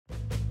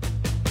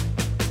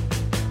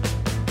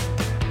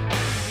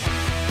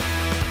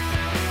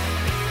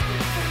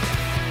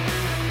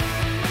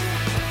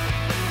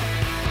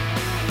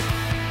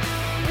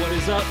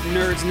up,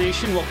 Nerds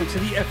Nation? Welcome to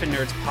the Effin'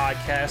 Nerds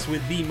podcast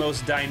with the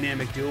most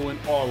dynamic duo in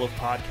all of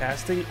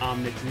podcasting.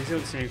 I'm Nick Denizio,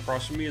 and standing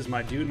across from me is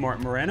my dude,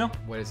 Martin Moreno.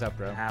 What is up,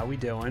 bro? How we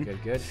doing?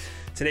 Good, good.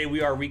 Today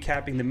we are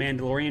recapping The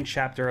Mandalorian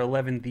Chapter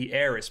 11, The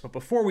Heiress. But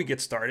before we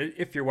get started,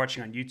 if you're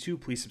watching on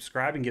YouTube, please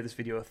subscribe and give this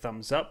video a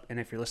thumbs up. And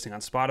if you're listening on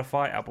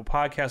Spotify, Apple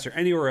Podcasts, or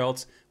anywhere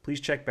else, please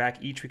check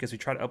back each week as we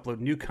try to upload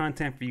new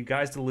content for you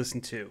guys to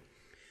listen to.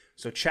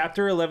 So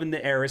Chapter 11,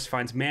 The Heiress,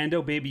 finds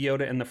Mando, Baby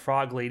Yoda, and the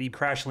Frog Lady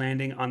crash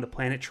landing on the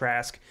planet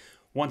Trask.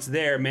 Once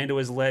there, Mando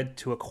is led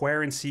to a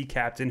Quarren sea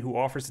captain who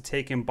offers to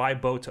take him by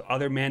boat to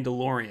other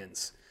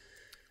Mandalorians.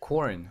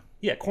 Quarren.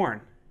 Yeah,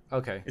 Quarren.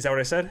 Okay. Is that what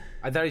I said?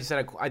 I thought you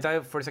said. I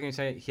thought for a second you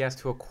said he has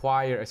to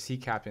acquire a sea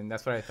captain.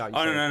 That's what I thought you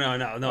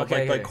said. No.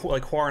 Okay,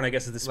 like Quarren, I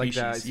guess, is the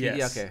species. Like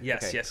yes. Okay.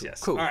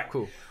 Yes. Cool. All right.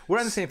 Cool. We're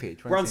on the same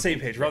page. We're on the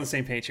same page. We're on the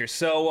same page here.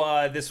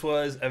 So this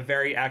was a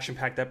very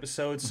action-packed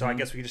episode. So I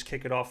guess we could just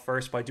kick it off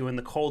first by doing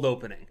the cold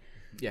opening.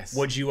 Yes.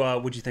 What'd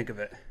you think of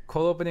it?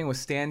 Cold opening was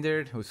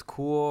standard. It was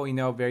cool. You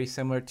know, very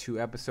similar to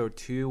episode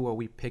 2, where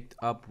we picked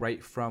up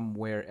right from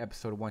where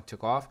episode 1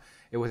 took off.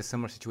 It was a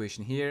similar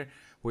situation here,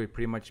 where we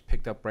pretty much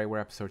picked up right where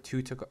episode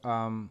 2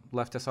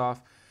 left us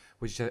off,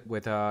 which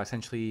with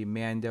essentially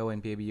Mando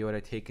and Baby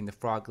Yoda taking the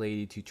Frog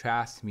Lady to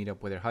Trask to meet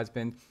up with her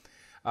husband.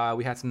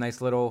 We had some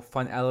nice little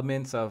fun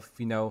elements of,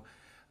 you know,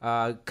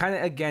 kind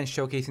of again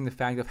showcasing the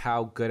fact of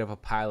how good of a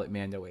pilot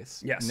Mando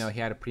is. Yes. You know, he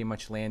had to pretty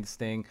much land this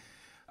thing,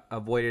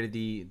 avoided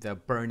the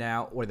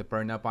burnout or the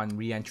burn up on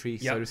re-entry,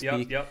 so to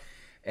speak. Yep.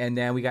 And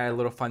then we got a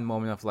little fun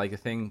moment of like the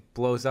thing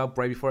blows up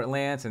right before it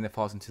lands and it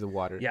falls into the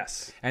water.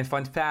 Yes. And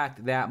fun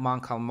fact, that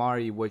Mon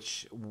Calamari,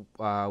 which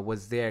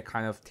was there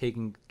kind of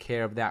taking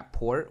care of that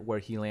port where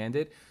he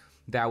landed,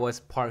 that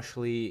was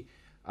partially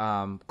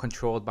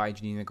controlled by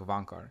Janina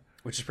Gavankar.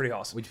 Which is pretty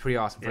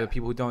awesome. For the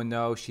people who don't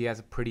know, she has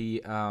a pretty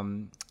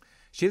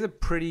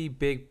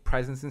big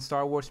presence in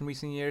Star Wars in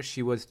recent years.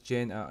 She was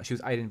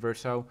Iden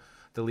Verso,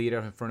 the leader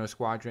of Inferno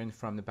Squadron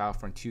from the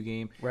Battlefront 2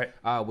 game, right?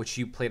 Which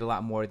you played a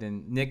lot more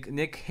than Nick.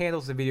 Nick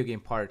handles the video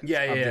game part.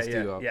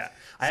 Yeah.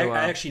 I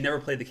actually never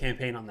played the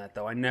campaign on that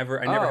though. I never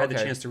had the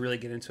chance to really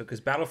get into it because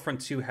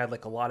Battlefront 2 had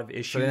like a lot of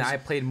issues. So then I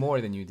played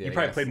more than you did. You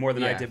probably played more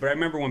than I did, but I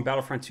remember when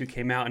Battlefront 2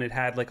 came out and it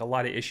had like a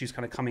lot of issues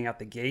kind of coming out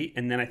the gate,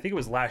 and then I think it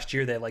was last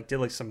year they like did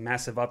like some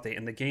massive update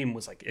and the game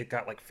was like it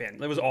got like it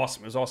was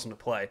awesome. It was awesome to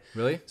play.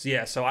 Really? So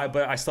yeah.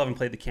 But I still haven't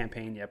played the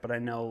campaign yet. But I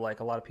know like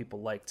a lot of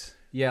people liked.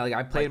 Yeah, like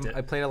I played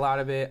a lot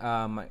of it.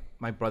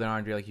 My brother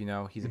Andre, like, you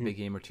know, he's a big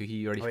gamer too.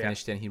 He already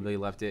finished it and he really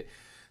loved it.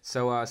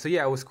 So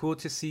yeah, it was cool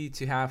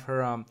to have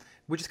her,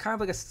 which is kind of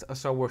like a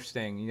Star Wars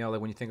thing, you know, like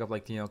when you think of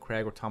like, you know,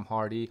 Craig or Tom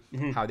Hardy,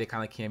 how they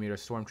kind of cameoed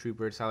as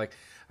stormtroopers,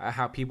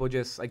 how people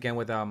just, again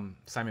with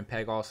Simon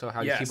Pegg also,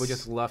 how people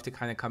just love to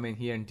kind of come in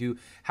here and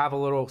have a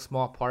little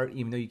small part,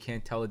 even though you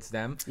can't tell it's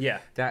them. Yeah,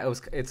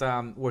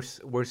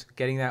 we're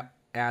getting that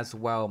as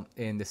well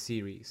in the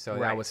series, so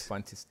that was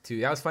fun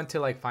to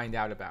like find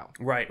out about.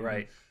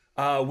 Right.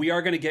 We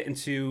are going to get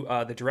into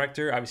the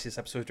director. Obviously, this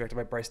episode is directed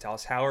by Bryce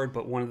Dallas Howard,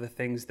 but one of the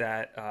things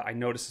that I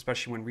noticed,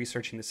 especially when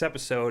researching this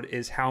episode,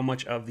 is how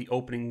much of the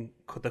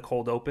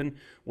cold open,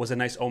 was a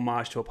nice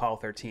homage to Apollo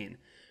 13.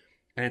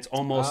 And it's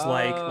almost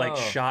like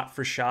shot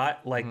for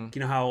shot, like you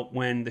know how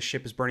when the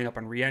ship is burning up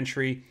on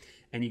re-entry,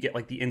 and you get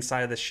like the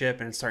inside of the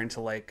ship and it's starting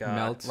to like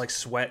melt, like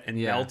sweat and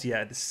melt.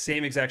 Yeah, the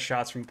same exact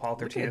shots from Apollo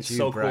 13. It's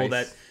so cool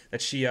that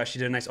she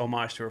did a nice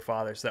homage to her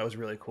father. So that was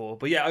really cool.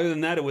 But yeah, other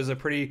than that, it was a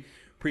pretty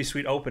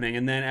sweet opening.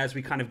 And then as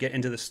we kind of get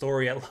into the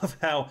story, I love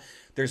how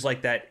there's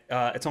like that.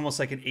 It's almost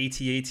like an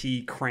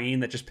AT-AT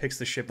crane that just picks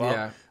the ship up.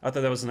 Yeah. I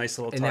thought that was a nice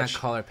little touch. And that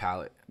color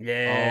palette.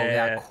 Yeah. Oh,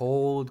 that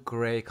cold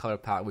gray color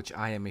palette, which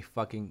I am a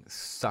fucking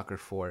sucker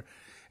for.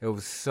 It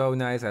was so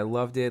nice. I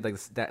loved it. Like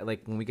that,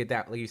 like when we get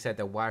that, like you said,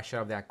 the wide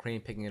shot of that crane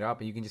picking it up,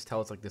 and you can just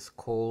tell it's like this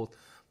cold,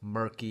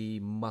 murky,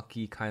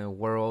 mucky kind of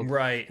world.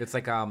 Right. It's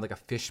like a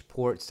fish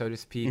port, so to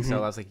speak. So I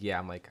was like,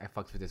 yeah, I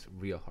fucked with this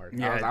real hard.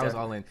 Yeah, I was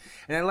all in.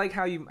 And I like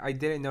how I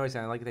didn't notice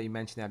that. I like that you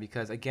mentioned that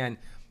because again,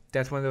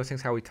 that's one of those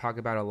things how we talk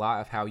about a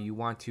lot of how you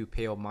want to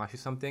pay homage to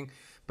something.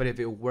 But if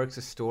it works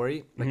a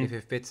story, like if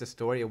it fits the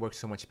story, it works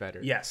so much better.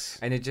 Yes.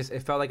 And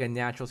it felt like a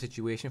natural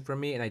situation for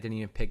me, and I didn't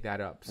even pick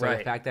that up. So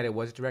the fact that it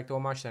was a direct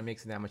homage, that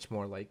makes it that much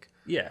more like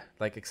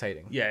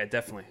exciting. Yeah,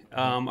 definitely.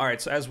 All right,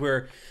 so as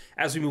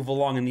we move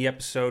along in the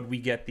episode, we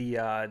get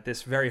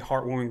this very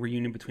heartwarming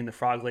reunion between the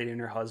Frog Lady and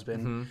her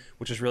husband,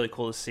 which is really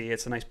cool to see.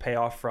 It's a nice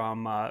payoff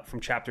from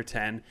Chapter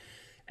 10.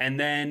 And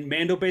then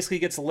Mando basically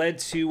gets led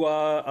to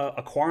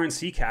a Quarren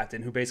sea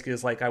captain who basically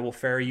is like, I will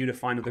ferry you to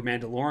find other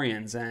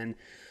Mandalorians. And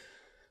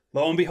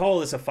lo and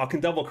behold, it's a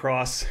fucking double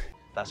cross.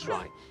 That's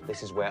right.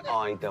 This is where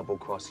I double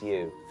cross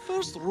you.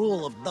 First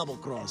rule of double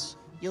cross.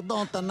 You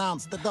don't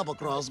announce the double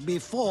cross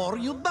before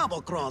you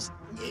double cross.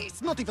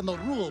 It's not even a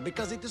rule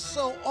because it is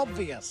so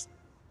obvious.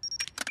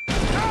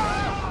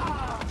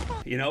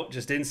 You know,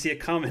 just didn't see it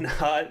coming.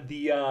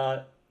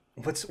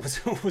 What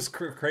was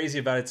crazy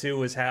about it too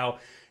was how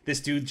this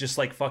dude just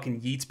like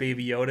fucking yeets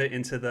Baby Yoda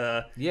into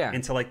the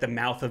into like the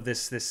mouth of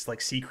this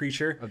like sea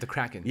creature of the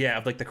Kraken. Yeah,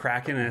 of like the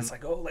Kraken, and it's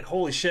like, oh, like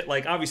holy shit!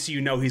 Like obviously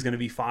you know he's gonna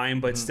be fine,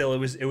 but still it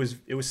was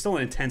still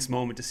an intense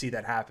moment to see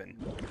that happen.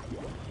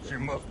 She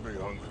must be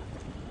hungry.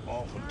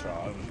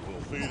 Oftentimes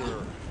we'll feed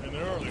her in the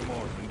early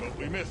morning, but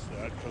we missed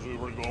that because we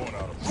were going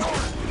out of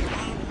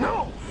food.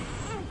 No!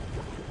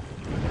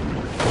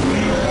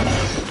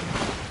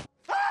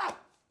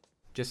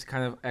 Just to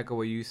kind of echo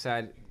what you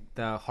said,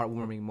 the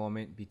heartwarming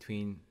moment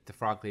between the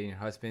frog lady and her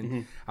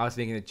husband. I was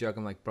making a joke.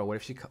 I'm like, bro, what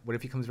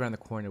if he comes around the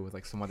corner with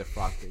like some other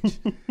frog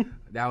bitch?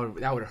 that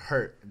would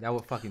hurt. That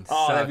would fucking suck.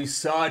 Oh, that'd be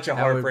such a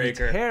heartbreaker. That would be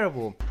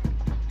terrible.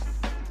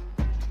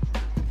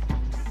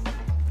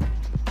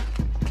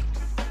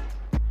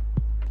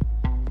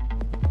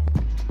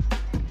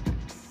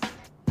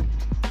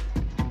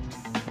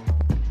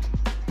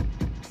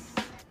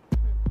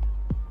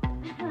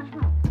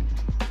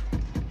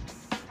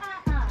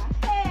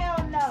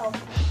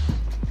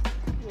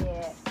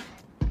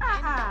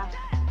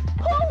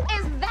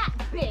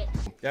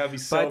 That would be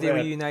so But they bad.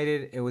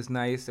 reunited. It was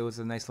nice. It was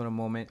a nice little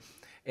moment.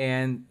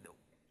 And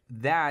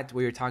that,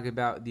 where you're talking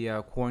about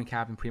the corn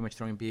captain pretty much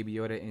throwing Baby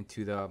Yoda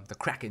into the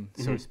Kraken,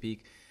 so to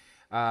speak,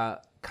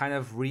 kind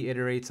of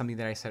reiterates something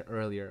that I said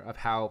earlier of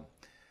how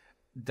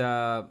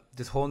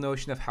this whole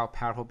notion of how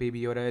powerful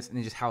Baby Yoda is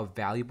and just how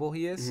valuable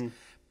he is,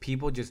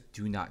 people just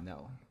do not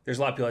know. There's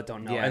a lot of people that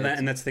don't know. Yeah,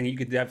 and that's the thing. You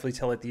could definitely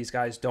tell that these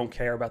guys don't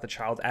care about the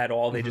child at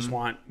all. They just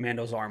want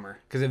Mando's armor.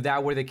 Because if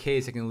that were the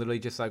case, it can literally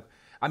just like...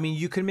 I mean,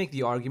 you could make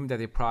the argument that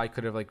they probably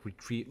could have like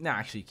retrieved... No,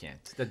 actually you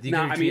can't. That you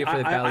No, can I mean, retrieve it for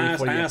the belly I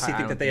before you honestly get-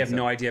 think that they have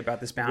no idea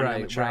about this bounty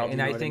on the child. Right, and you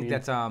know I what think mean?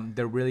 that's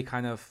they're really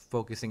kind of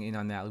focusing in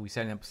on that. Like we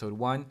said in episode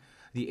 1,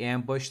 the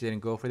ambush, they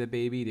didn't go for the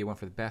baby, they went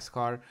for the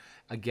Beskar.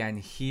 Again,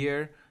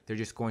 here they're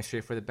just going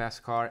straight for the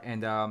Beskar,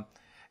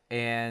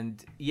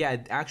 and yeah,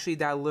 actually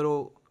that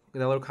little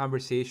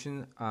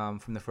conversation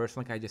from the first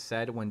one, like I just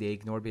said, when they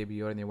ignored Baby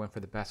Yoda and they went for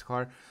the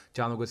Beskar,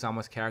 John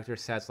Leguizamo's character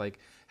says like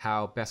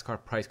how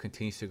Beskar price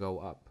continues to go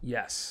up.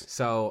 Yes.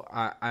 So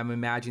I'm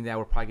imagining that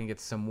we're probably gonna get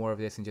some more of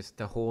this, and just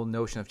the whole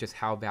notion of just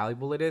how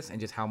valuable it is, and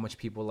just how much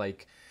people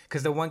like.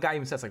 Because the one guy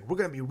even says like, "We're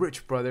gonna be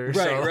rich, brother." Right.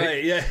 So, like,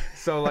 Right.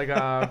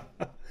 Yeah.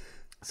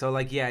 So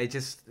like, yeah, it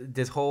just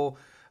this whole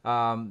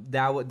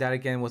that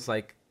again was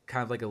like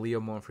kind of like a Leo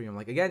moment for him.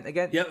 Like again,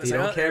 Yep, they it's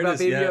don't like, care there it about is.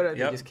 Baby Yeah, Yoda.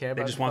 yep. They just care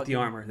about. They just want the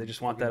armor. They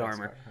just want that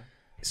armor.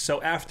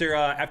 So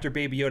after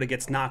Baby Yoda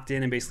gets knocked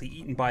in and basically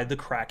eaten by the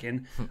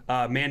Kraken,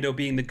 Mando,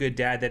 being the good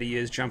dad that he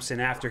is, jumps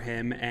in after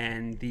him,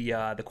 and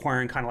the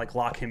Quarren kind of like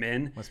lock him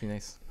in. Must be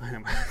nice.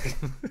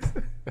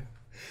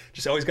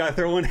 Just always gotta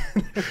throw one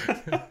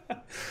in.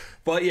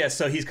 But yeah,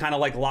 so he's kind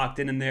of like locked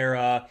in, and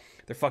they're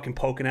fucking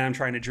poking at him,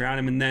 trying to drown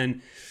him, and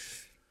then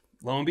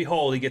lo and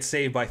behold, he gets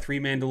saved by 3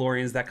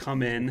 Mandalorians that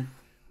come in,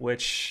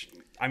 which.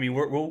 I mean,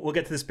 we'll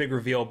get to this big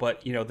reveal,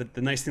 but you know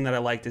the nice thing that I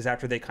liked is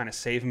after they kind of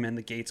save him and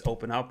the gates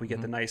open up, we get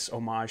the nice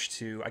homage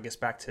to, I guess,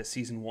 back to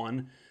season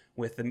 1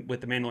 with the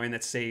Mandalorian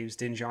that saves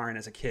Din Djarin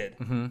as a kid.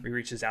 He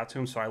reaches out to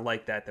him, so I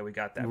like that we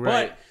got that.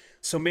 Right. But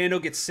so Mando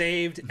gets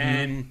saved,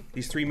 and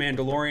these 3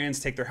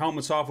 Mandalorians take their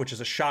helmets off, which is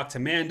a shock to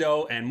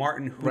Mando and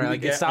Martin. Who do we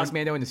Like get? it stops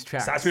Mando in his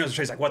tracks. Stops Mando in his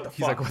tracks. Like what the fuck?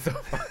 He's like, what the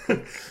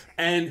fuck?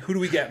 And who do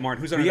we get,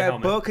 Martin? Who's under We the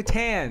got helmet?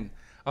 Bo-Katan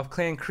of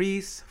Clan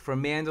Kreese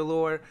from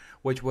Mandalore,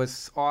 which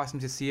was awesome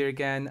to see her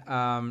again.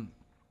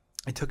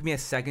 It took me a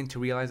second to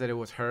realize that it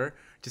was her,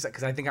 just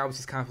because I think I was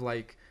just kind of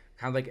like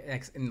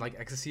in like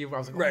ecstasy. Where I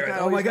was like,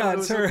 Oh my god, it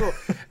it's was her. so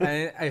cool.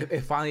 And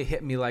it finally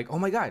hit me like, oh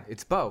my god,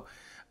 it's Bo.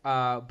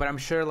 But I'm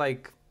sure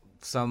like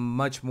some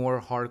much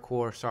more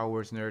hardcore Star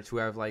Wars nerds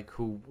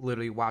who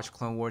literally watch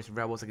Clone Wars and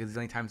Rebels like a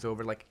zillion times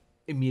over, like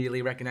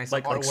immediately recognized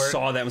Like the artwork.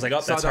 saw that and was like,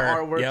 oh, Saw that's the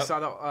her. artwork, Yep.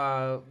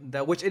 saw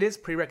the which it is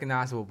pretty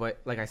recognizable, but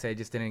like I said, it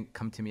just didn't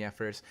come to me at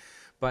first.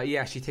 But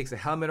yeah, she takes the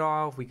helmet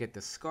off, we get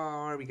the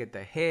scar, we get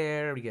the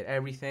hair, we get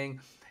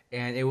everything,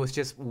 and it was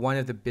just one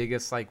of the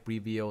biggest like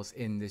reveals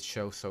in this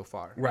show so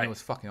far. Right. And it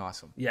was fucking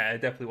awesome. Yeah,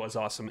 it definitely was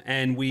awesome.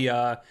 And we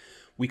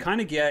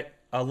kind of get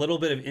a little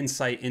bit of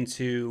insight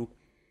into,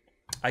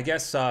 I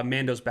guess,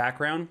 Mando's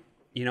background,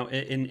 you know,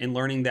 in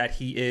learning that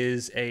he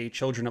is a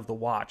Children of the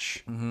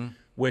Watch.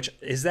 Which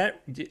is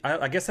that?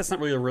 I guess that's not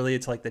really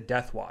related to like the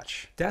Death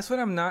Watch. That's what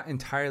I'm not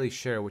entirely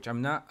sure. Which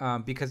I'm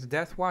not because the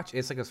Death Watch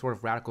is like a sort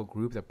of radical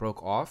group that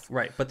broke off.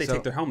 Right, but they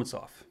take their helmets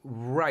off.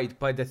 Right,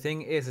 but the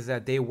thing is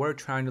that they were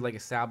trying to like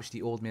establish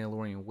the old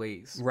Mandalorian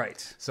ways.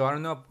 Right. So I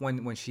don't know if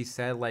when she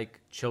said like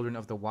Children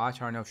of the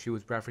Watch, I don't know if she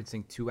was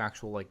referencing to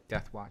actual like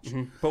Death Watch.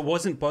 But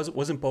wasn't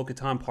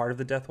Bo-Katan part of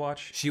the Death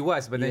Watch? She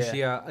was, but then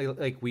Yeah. she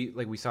like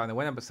we saw in the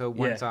one episode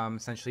once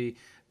essentially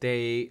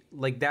they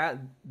like that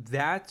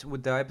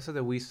with the episode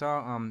that we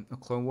saw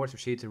Clone Wars of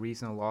Shades of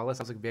Reason and Lawless,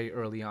 that was like very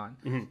early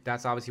on.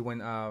 That's obviously when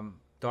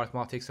Darth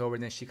Maul takes over,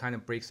 and then she kind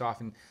of breaks off,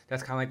 and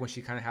that's kind of like when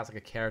she kind of has like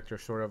a character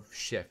sort of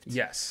shift.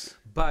 Yes.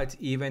 But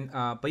even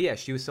but yeah,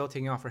 she was still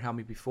taking off her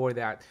helmet before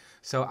that.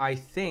 So I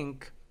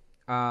think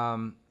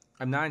I'm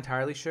not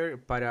entirely sure,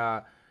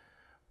 but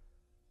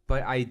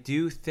But I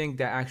do think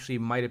that actually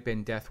might have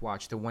been Death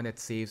Watch, the one that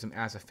saves him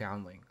as a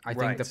foundling. I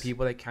think the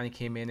people that kind of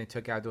came in and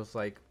took out those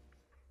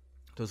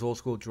old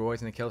school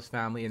droids and the Killer's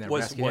family and then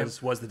rescued him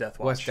was the Death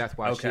Watch. Was Death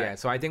Watch, okay. yeah.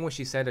 So I think when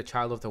she said a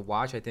child of the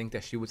Watch, I think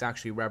that she was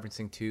actually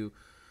referencing to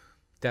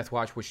Death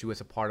Watch, which she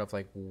was a part of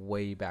like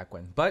way back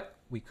when. But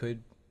we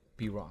could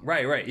be wrong.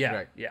 Right,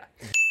 yeah.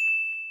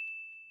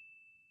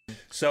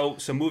 So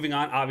moving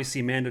on,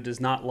 obviously Mando does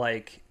not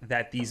like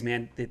that these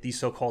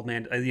so-called I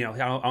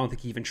don't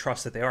think he even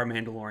trusts that they are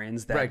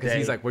Mandalorians. That right, because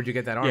he's like, where'd you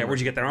get that armor? Yeah, where'd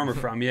you get that armor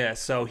from? Yeah,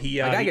 so he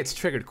that gets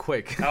triggered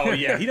quick. Oh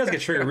yeah, he does get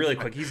triggered really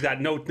quick. He's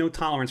got no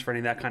tolerance for any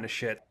of that kind of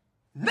shit.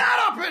 Not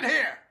up in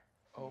here.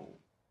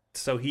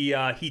 So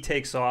he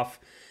takes off,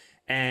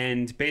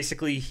 and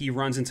basically he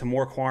runs into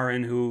more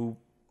Quarren who,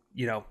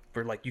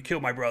 for like, you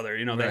killed my brother.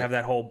 They have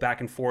that whole back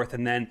and forth,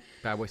 and then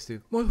Bad Boys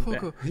 2.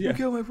 Motherfucker, you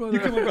killed my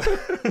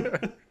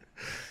brother.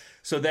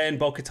 So then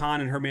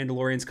Bo-Katan and her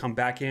Mandalorians come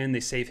back in. They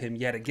save him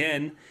yet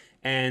again,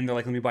 and they're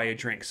like, "Let me buy you a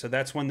drink." So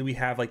that's when we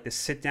have like this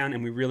sit down,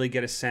 and we really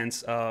get a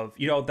sense of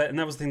and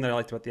that was the thing that I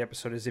liked about the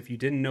episode is if you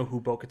didn't know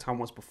who Bo-Katan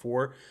was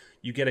before,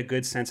 you get a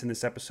good sense in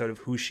this episode of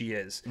who she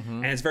is,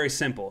 and it's very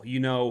simple.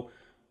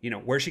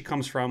 Where she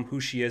comes from, who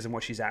she is, and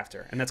what she's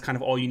after, and that's kind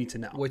of all you need to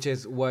know. Which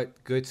is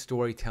what good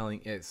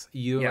storytelling is.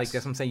 Like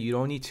that's what I'm saying. You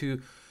don't need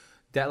to.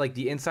 That like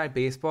the inside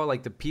baseball,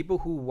 like the people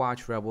who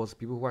watch Rebels,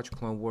 people who watch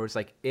Clone Wars,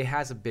 like it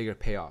has a bigger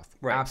payoff,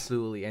 right?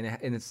 Absolutely, and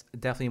it's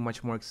definitely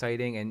much more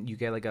exciting, and you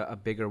get like a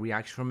bigger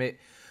reaction from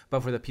it. But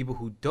for the people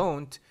who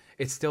don't,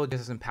 it's still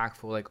just as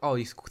impactful. Like, oh,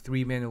 these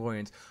 3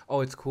 Mandalorians, oh,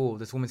 it's cool,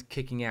 this woman's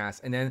kicking ass,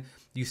 and then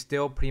you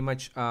still pretty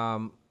much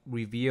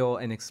reveal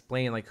and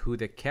explain like who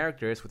the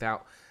character is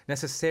without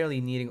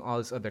necessarily needing all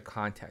this other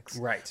context,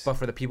 right? But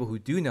for the people who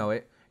do know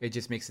it. It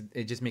just makes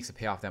the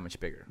payoff that much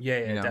bigger.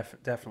 Yeah,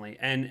 definitely.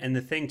 And the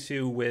thing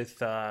too with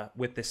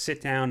the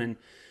sit down and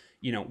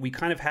we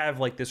kind of have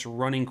like this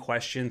running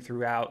question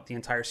throughout the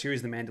entire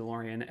series of The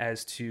Mandalorian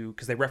as to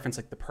because they reference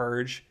like the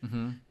Purge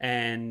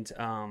and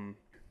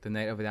the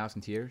Night of 1,000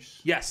 Tears.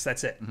 Yes,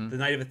 that's it. The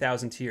Night of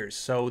 1,000 Tears.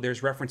 So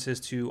there's references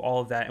to all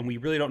of that, and we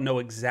really don't know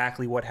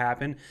exactly what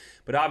happened,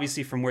 but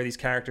obviously from where these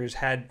characters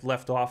had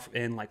left off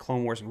in like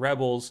Clone Wars and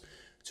Rebels.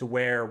 To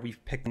where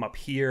we've picked them up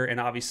here, and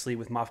obviously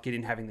with Moff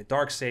Gideon having the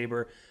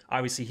Darksaber,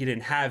 obviously he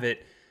didn't have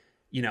it,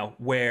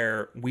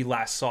 where we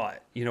last saw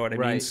it. You know what I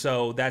mean?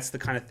 So that's the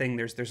kind of thing.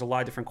 There's a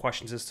lot of different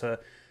questions as to,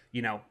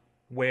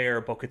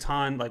 where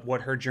Bo-Katan, like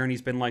what her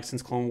journey's been like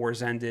since Clone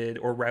Wars ended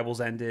or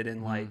Rebels ended,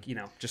 and like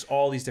just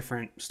all these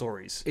different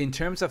stories. In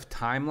terms of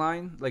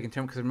timeline,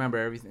 because remember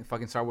everything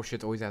fucking Star Wars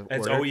shit's always out of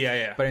order. Oh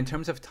yeah. But in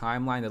terms of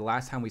timeline, the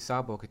last time we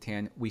saw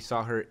Bo-Katan, we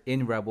saw her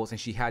in Rebels, and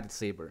she had the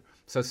saber.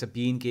 So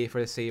Sabine gave her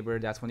the saber.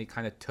 That's when he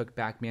kind of took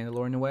back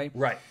Mandalorian away.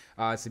 Right.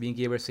 Sabine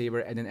gave her a saber,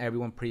 and then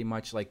everyone pretty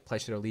much like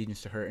pledged their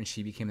allegiance to her, and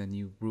she became the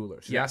new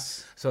ruler. So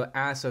yes. So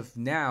as of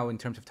now, in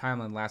terms of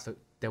timeline, last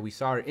that we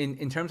saw her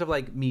in terms of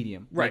like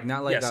medium, right? Like,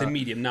 not like in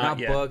medium, not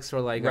books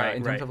or like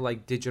in terms of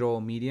like digital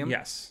medium.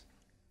 Yes.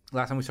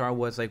 Last time we saw her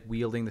was like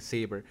wielding the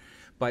saber,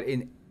 but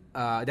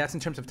that's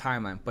in terms of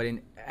timeline. But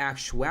in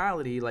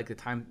actuality, like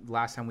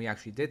last time we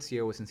actually did see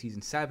her was in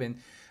season 7,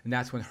 and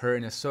that's when her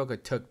and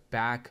Ahsoka took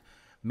back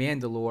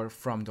Mandalore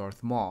from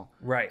Darth Maul.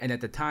 Right. And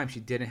at the time, she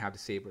didn't have the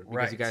saber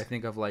because you got to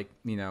think of like,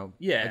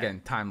 again,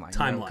 timeline.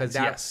 Timelines,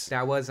 because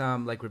that was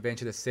like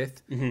Revenge of the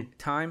Sith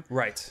time.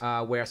 Right.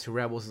 Whereas to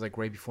Rebels is like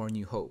right before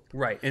New Hope.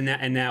 Right. And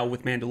now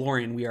with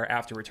Mandalorian, we are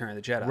after Return of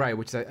the Jedi. Right,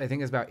 which I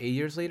think is about 8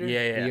 years later.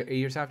 Yeah. 8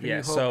 years after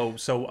New Hope.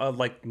 So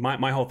like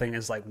my whole thing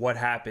is like what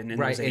happened in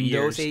those 8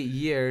 years. Those 8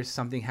 years,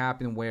 something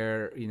happened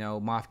where,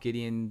 Moff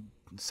Gideon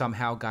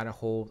somehow got a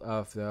hold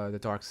of the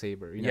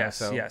Darksaber.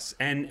 Yes.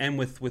 And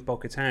with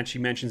Bo-Katan, she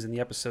mentions in the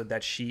episode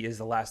that she is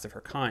the last of her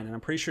kind, and I'm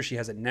pretty sure she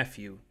has a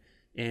nephew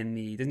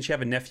didn't she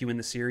have a nephew in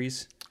the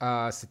series?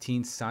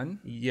 Satine's son?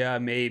 Yeah,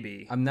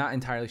 maybe. I'm not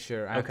entirely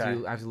sure. I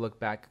have to look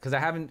back because I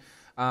haven't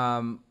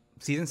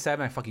season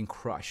 7 I fucking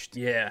crushed.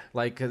 Yeah.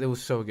 Like it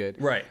was so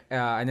good. Right.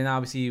 And then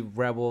obviously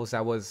Rebels,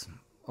 that was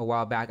a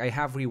while back. I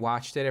have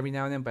rewatched it every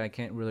now and then, but I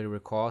can't really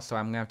recall, so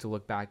I'm gonna have to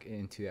look back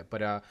into it.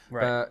 But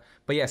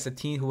but yeah,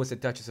 Satine, who was the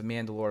Duchess of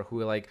Mandalore,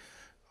 who like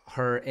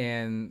her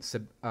and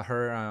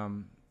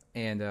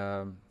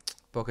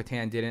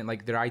Bo-Katan didn't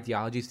like their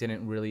ideologies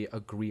didn't really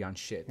agree on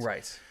shit.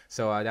 Right.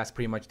 So that's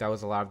pretty much that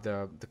was a lot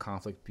of the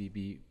conflict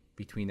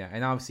between that,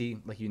 and obviously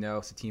like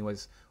Satine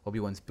was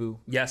Obi-Wan's boo.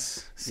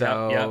 Yes.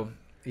 So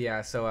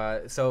yeah,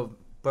 so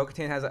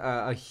Bo-Katan has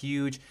a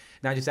huge,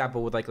 not just that,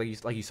 but with like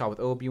you saw with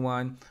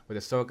Obi-Wan, with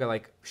Ahsoka,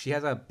 like she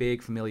has a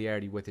big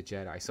familiarity with the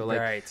Jedi. So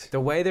like the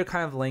way they're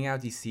kind of laying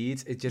out these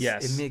seeds, it just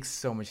it makes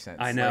so much sense.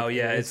 I know, like,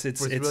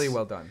 it's really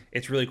well done.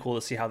 It's really cool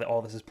to see how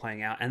all this is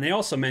playing out. And they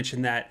also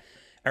mentioned that,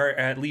 or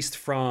at least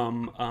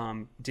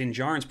from Din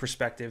Djarin's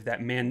perspective, that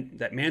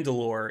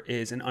Mandalore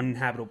is an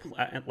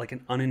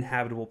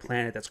uninhabitable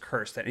planet that's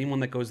cursed. That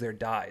anyone that goes there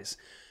dies.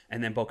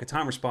 And then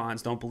Bo-Katan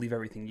responds, "Don't believe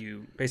everything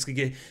you."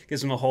 Basically,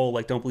 gives him the whole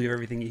like, "Don't believe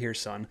everything you hear,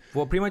 son."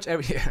 Well, pretty much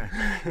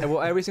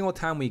every single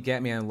time we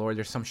get Mandalorian,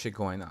 there's some shit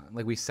going on.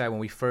 Like we said when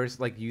we first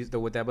like used the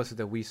episode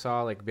that we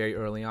saw like very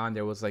early on,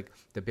 there was like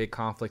the big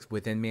conflicts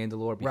within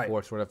Mandalore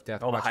before sort of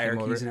Death all the Watch came over.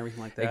 hierarchies and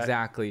everything like that.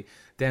 Exactly.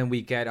 Then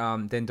we get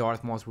then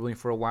Darth Maul's ruling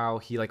for a while.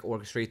 He like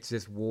orchestrates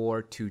this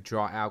war to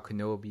draw out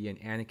Kenobi and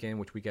Anakin,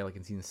 which we get like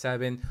in season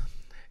 7.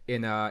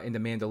 In the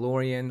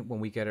Mandalorian, when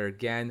we get her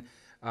again,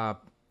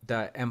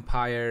 the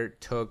Empire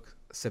took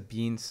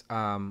Sabine's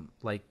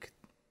like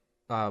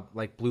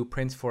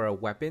blueprints for a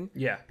weapon.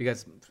 Yeah.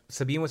 Because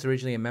Sabine was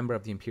originally a member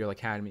of the Imperial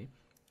Academy.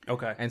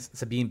 Okay. And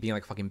Sabine being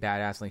like fucking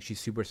badass, like she's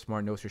super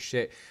smart, knows her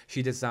shit.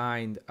 She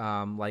designed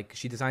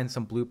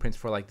some blueprints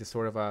for like this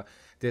sort of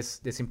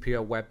this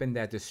Imperial weapon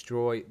that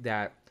destroys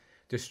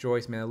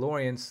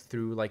Mandalorians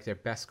through like their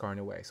Beskar in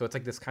a way. So it's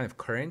like this kind of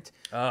current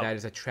that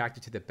is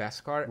attracted to the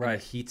Beskar and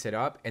it heats it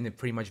up and it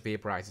pretty much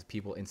vaporizes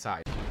people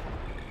inside.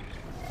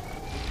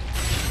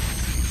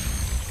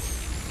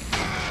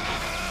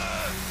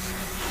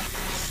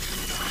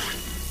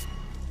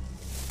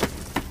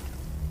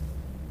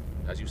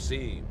 As you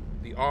see,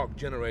 the arc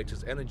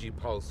generator's energy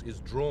pulse is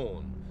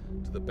drawn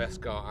to the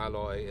Beskar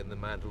alloy in the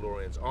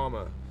Mandalorian's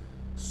armor,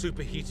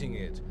 superheating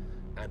it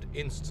and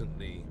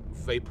instantly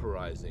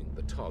vaporizing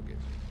the target.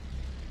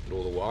 And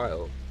all the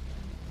while,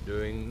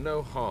 doing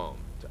no harm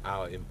to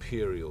our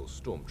Imperial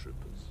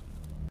stormtroopers.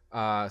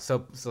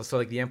 So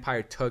like the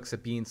Empire took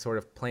Sabine's sort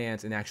of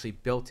plans and actually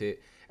built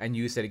it and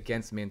used it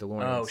against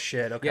Mandalorians. Oh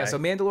shit! Okay. Yeah. So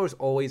Mandalore's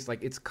always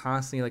like it's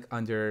constantly like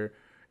under.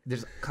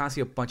 There's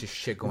constantly a bunch of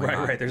shit going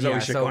on. Right. There's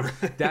always shit going on.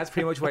 That's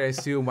pretty much what I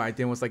assume why I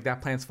did was like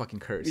that plan's fucking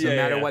cursed. So no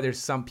matter what, there's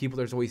some people,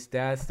 there's always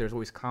deaths, there's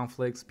always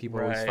conflicts, people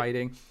are always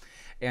fighting.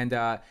 And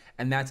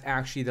that's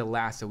actually the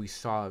last that we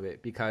saw of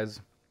it,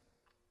 because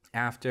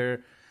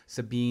after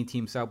Sabine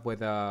teams up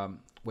with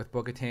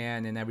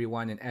Bo-Katan and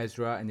everyone and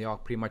Ezra, and they all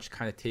pretty much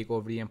kind of take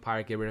over the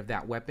Empire, get rid of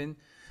that weapon,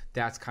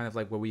 that's kind of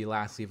like where we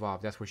last leave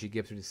off. That's where she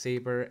gives her the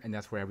saber, and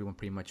that's where everyone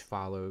pretty much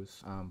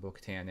follows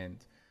Bo-Katan. And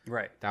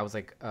that was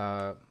like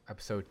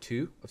episode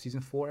 2 of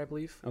season 4, I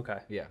believe. Okay.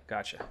 Yeah.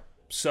 Gotcha.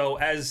 So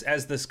as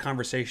this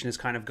conversation is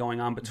kind of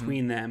going on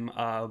between them,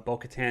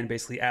 Bo-Katan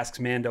basically asks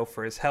Mando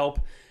for his help,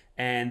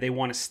 and they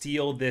want to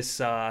steal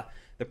this.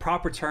 The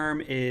proper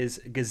term is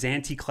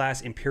Gazanti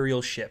class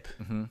Imperial ship.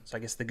 So I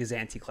guess the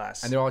Gazanti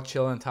class. And they're all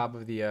chilling on top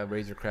of the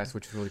Razor Crest,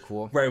 which is really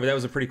cool. Right, but that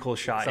was a pretty cool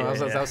shot.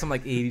 So that was some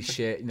like 80s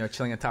shit, you know,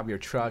 chilling on top of your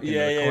truck.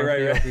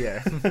 Right.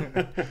 Yeah.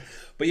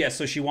 But yeah,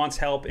 so she wants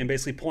help in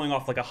basically pulling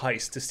off like a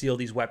heist to steal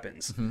these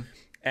weapons.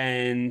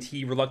 And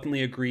he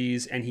reluctantly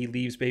agrees, and he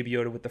leaves Baby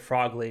Yoda with the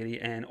frog lady.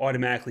 And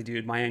automatically,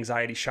 dude, my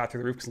anxiety shot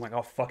through the roof because I'm like,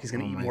 oh fuck, he's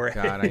gonna eat more eggs.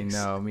 Oh my god, I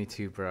know, me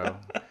too, bro.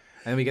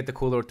 And then we get the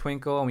cool little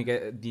twinkle, and we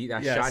get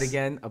that shot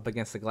again up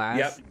against the glass.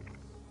 Yep.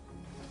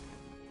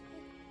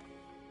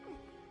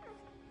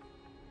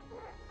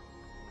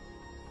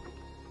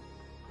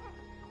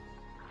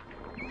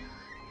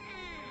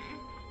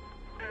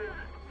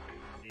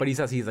 But he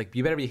says, he's like,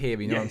 you better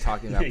behave, you know what I'm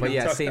talking about. But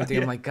yeah, same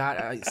thing. I'm like,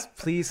 God,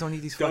 please don't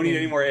eat these Don't eat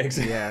any more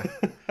eggs. Yeah.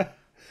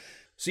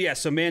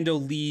 So Mando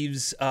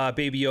leaves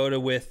Baby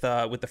Yoda with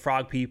the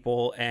frog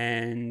people,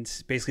 and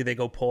basically they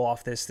go pull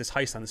off this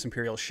heist on this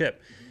Imperial ship.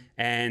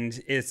 And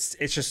it's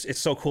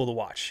so cool to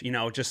watch, you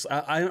know. Just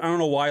I don't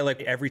know why,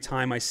 like every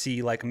time I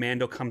see like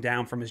Mando come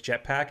down from his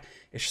jetpack,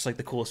 it's just like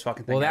the coolest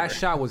fucking thing. Well, that ever.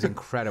 shot was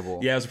incredible.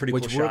 Yeah, it was a pretty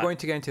cool shot. shot. We're going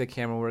to get into the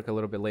camera work a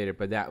little bit later,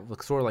 but that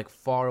looks sort of like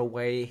far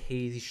away,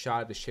 hazy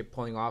shot of the ship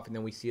pulling off, and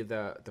then we see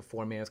the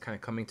four Mandos kind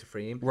of coming to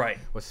frame. Right,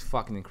 was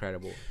fucking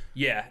incredible.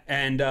 Yeah,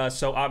 and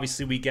so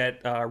obviously we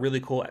get a really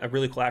cool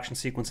action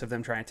sequence of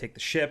them trying to take the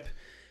ship.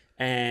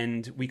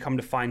 And we come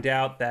to find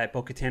out that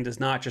Bo-Katan does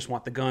not just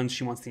want the guns;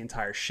 she wants the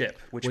entire ship,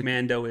 which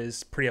Mando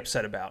is pretty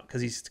upset about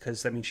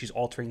because that means she's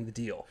altering the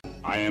deal.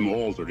 I am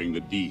altering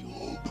the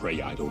deal. Pray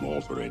I don't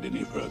alter it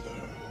any further.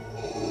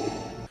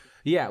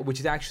 Yeah, which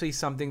is actually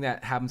something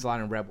that happens a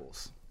lot in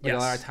Rebels. Like a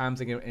lot of times,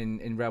 like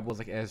in Rebels,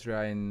 like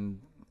Ezra and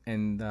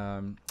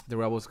the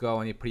Rebels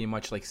go and they pretty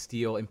much like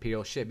steal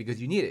Imperial ship because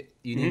you need it.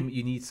 You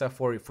need stuff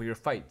for your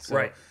fight.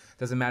 So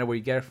doesn't matter where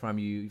you get it from,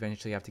 you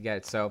eventually have to get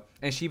it. So,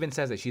 and she even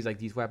says that she's like,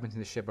 these weapons in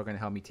the ship are going to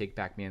help me take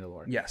back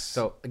Mandalore. Yes.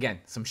 So again,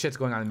 some shit's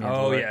going on in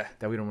Mandalore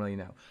that we don't really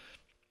know.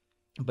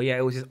 But yeah,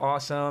 it was just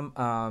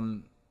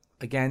awesome.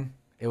 Again,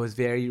 it was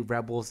very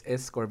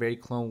Rebels-esque or very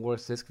Clone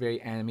Wars-esque,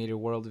 very animated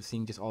world of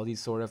seeing just all these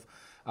sort of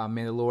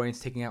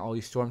Mandalorians taking out all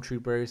these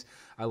stormtroopers.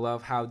 I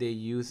love how they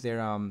use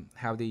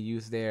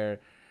their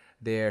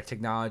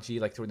technology,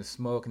 like throwing the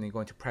smoke and then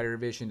going to Predator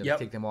vision to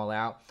take them all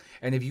out.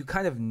 And if you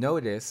kind of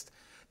noticed,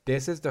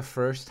 this is the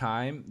first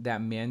time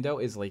that Mando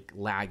is like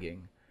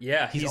lagging.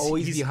 Yeah, he's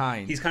always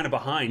behind. He's kind of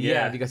behind.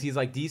 Yeah, because he's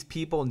like, these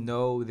people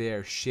know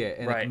their shit.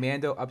 And like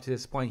Mando, up to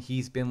this point,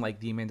 he's been like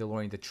the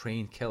Mandalorian, the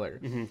trained killer.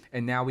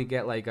 And now we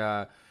get like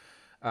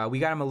we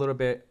got him a little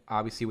bit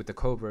obviously with the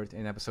covert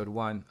in episode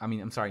 1. I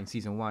mean, I'm sorry, in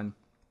season 1.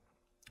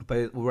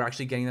 But we're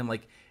actually getting them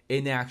like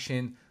in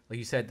action, like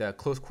you said, the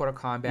close quarter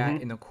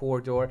combat in the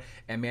corridor,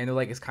 and Mando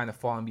like is kind of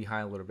falling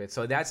behind a little bit.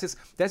 So that's just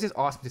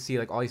awesome to see,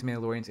 like all these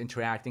Mandalorians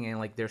interacting and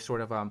like they're sort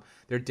of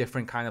they're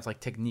different kind of like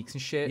techniques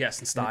and shit. Yes,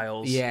 and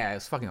styles. Yeah, it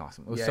was fucking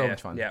awesome. It was so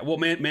much fun. Yeah, well,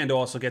 Mando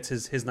also gets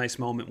his nice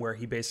moment where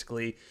he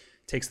basically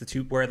takes the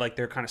two, where like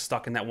they're kind of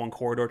stuck in that one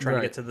corridor trying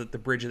to get to the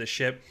bridge of the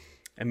ship.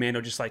 And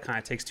Mando just like kind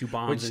of takes two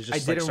bombs. Which and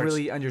just, I didn't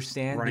really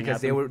understand because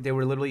they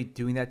were literally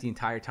doing that the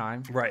entire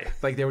time. Right.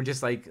 Like they were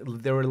just like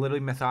they were literally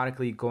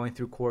methodically going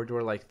through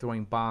corridor, like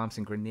throwing bombs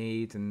and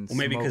grenades and. Well,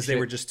 maybe because they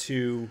were just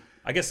too.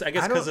 I guess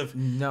because of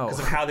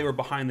how they were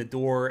behind the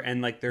door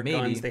and like their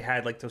guns, they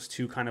had like those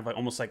two kind of like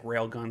almost like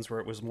rail guns where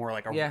it was more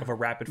like of a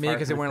rapid fire. Maybe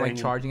because they weren't like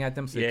charging at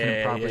them, so they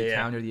couldn't probably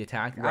counter the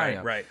attack.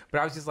 Right.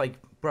 But I was just like,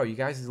 bro, you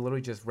guys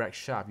literally just wrecked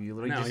shop. You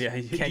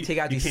literally can't take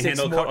out these six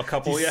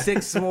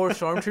more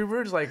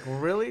stormtroopers. Like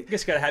really? I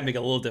guess you gotta make it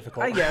a little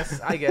difficult. I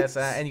guess.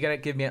 And you gotta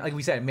give me, like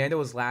we said, Mando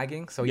was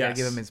lagging, so you gotta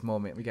give him his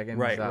moment. We gotta give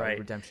him his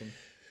redemption.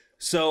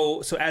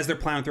 So as they're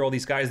plowing through all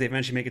these guys, they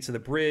eventually make it to the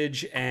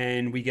bridge,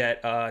 and we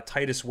get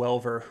Titus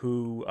Welver,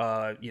 who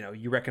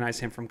you recognize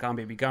him from Gone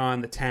Baby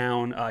Gone, The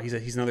Town.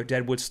 He's another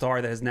Deadwood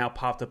star that has now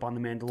popped up on The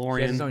Mandalorian.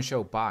 He has his own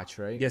show, Botch,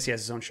 right? Yes, he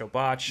has his own show,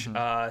 Botch.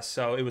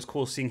 So it was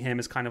cool seeing him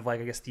as kind of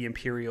like, I guess, the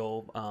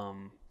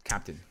Imperial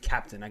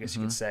captain, I guess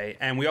you could say.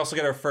 And we also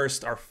get our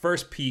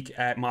first peek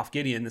at Moff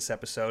Gideon this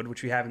episode,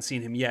 which we haven't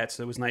seen him yet.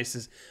 So it was nice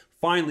to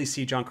finally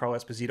see Giancarlo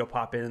Esposito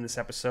pop in this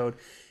episode.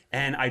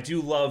 And I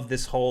do love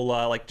this whole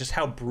like just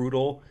how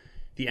brutal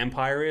the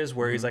Empire is,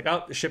 where he's like,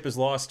 "Oh, the ship is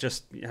lost.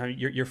 Just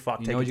you're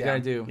fucked. You know what you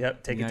gotta do.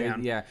 Yep, take it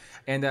down." Yeah,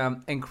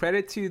 and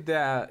credit to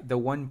the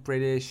one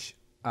British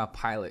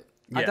pilot.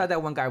 I thought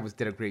that one guy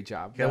did a great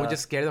job. That was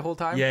just scared the whole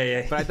time.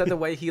 Yeah. But I thought the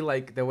way he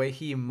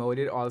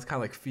emoted all this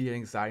kind of like fear,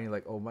 anxiety,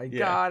 like, oh my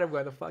god, I'm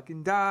gonna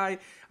fucking die.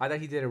 I thought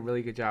he did a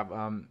really good job.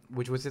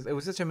 Which was it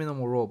was such a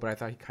minimal role, but I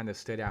thought he kind of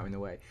stood out in a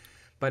way.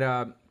 But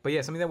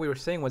yeah, something that we were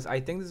saying was I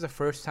think this is the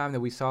first time that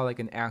we saw like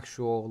an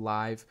actual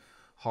live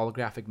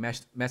holographic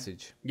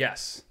message.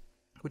 Yes.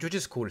 Which was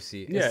just cool to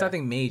see. Yeah. It's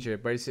nothing major,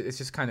 but it's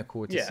just kind of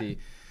cool to see.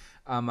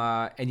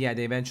 And yeah,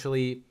 they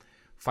eventually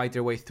fight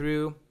their way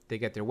through. They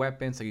get their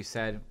weapons. Like you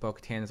said,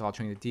 Bo-Katan is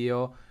altering the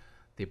deal.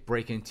 They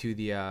break into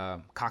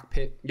the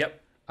cockpit.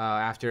 Yep.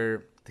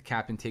 After the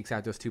captain takes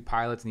out those two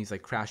pilots and he's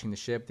like crashing the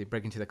ship, they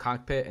break into the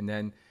cockpit, and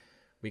then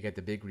we get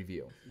the big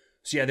reveal.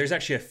 So yeah, there's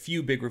actually a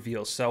few big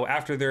reveals. So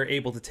after they're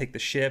able to take the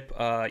ship,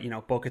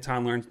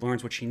 Bo-Katan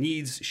learns what she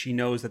needs. She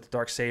knows that the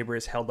Darksaber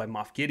is held by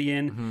Moff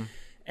Gideon,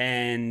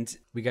 and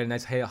we got a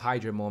nice Hail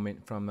Hydra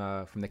moment from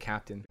the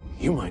captain.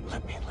 You might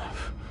let me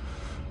live,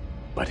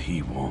 but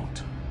he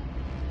won't.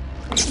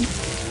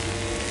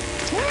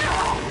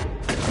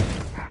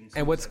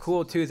 And what's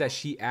cool too is that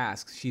she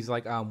asks, she's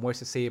like, where's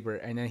the saber?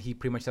 And then he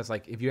pretty much says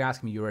like, if you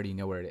ask me, you already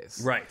know where it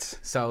is. Right.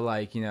 So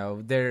like,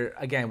 there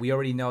again, we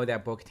already know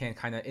that Bo-Katan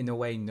kind of in a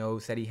way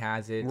knows that he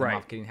has it. Right.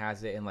 Moff Gideon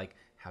has it, and like,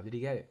 how did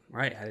he get it?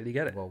 Right. How did he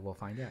get it? Well, we'll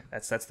find out.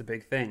 That's the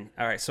big thing.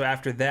 All right. So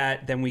after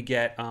that, then we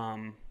get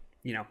Din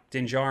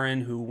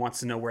Djarin, who wants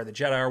to know where the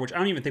Jedi are, which I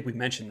don't even think we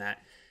mentioned that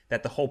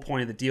the whole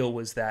point of the deal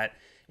was that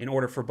in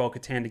order for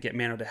Bo-Katan to get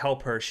Mando to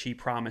help her, she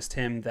promised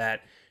him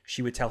that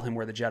she would tell him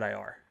where the Jedi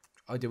are.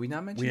 Oh, did we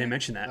not mention that? We didn't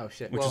mention that. Oh,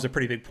 shit. Which was a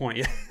pretty big point.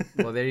 Yeah.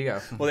 Well, there you go.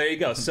 Well, there you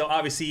go. So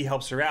obviously he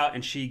helps her out,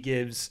 and she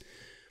gives,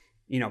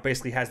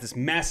 basically has this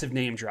massive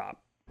name drop.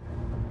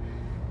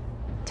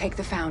 Take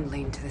the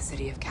Foundling to the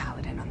city of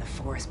Caladan on the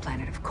forest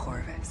planet of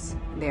Corvus.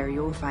 There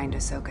you will find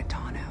Ahsoka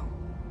Tano.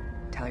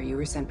 Tell her you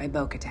were sent by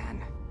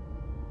Bo-Katan.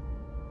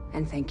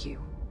 And thank you.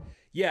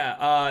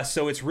 Yeah,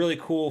 so it's really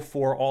cool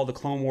for all the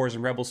Clone Wars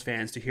and Rebels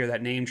fans to hear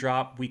that name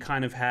drop. We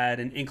kind of had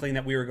an inkling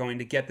that we were going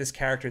to get this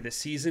character this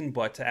season,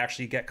 but to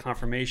actually get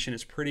confirmation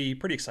is pretty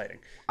exciting.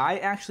 I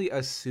actually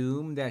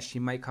assume that she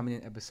might come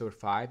in episode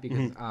 5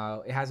 because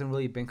it hasn't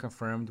really been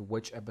confirmed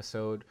which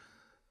episode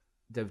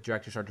the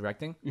directors are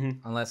directing,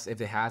 unless if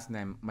it has, then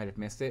I might have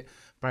missed it.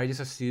 But I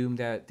just assumed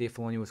that Dave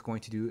Filoni was going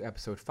to do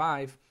episode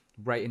 5,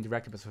 write and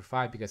direct episode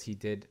 5, because he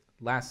did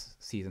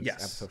last season's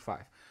episode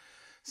 5.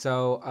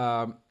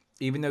 So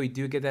even though we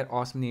do get that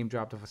awesome name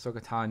drop of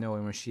Ahsoka Tano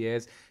and where she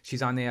is,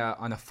 she's on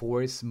a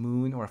forest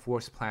moon or a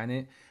forest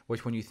planet,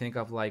 which when you think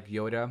of like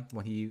Yoda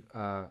when he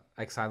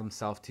exiled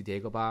himself to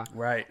Dagobah,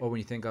 right? Or when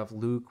you think of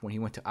Luke when he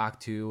went to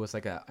Ahch-To, it was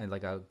like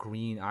a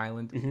green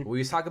island. We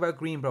always talk about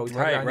green, bro. We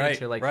talk about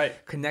nature,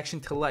 like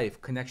connection to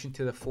life, connection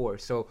to the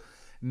force. So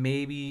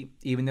maybe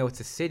even though it's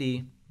a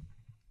city,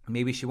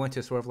 maybe she went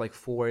to sort of like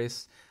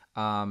forest,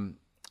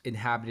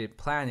 inhabited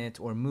planet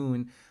or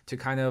moon to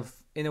kind of,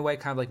 in a way,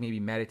 kind of like maybe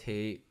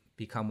meditate,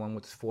 become one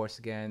with the force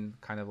again,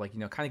 kind of like,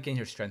 kind of getting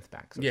her strength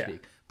back, so to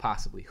speak.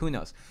 Possibly. Who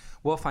knows?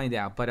 We'll find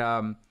out. But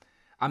I'm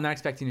not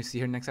expecting to see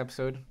her next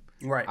episode.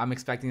 Right. I'm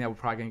expecting that we're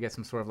probably going to get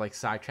some sort of like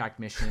sidetrack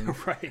mission.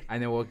 Right.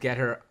 And then we'll get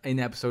her in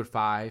episode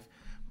 5.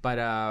 But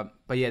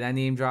yeah, that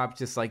name drop,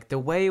 just like the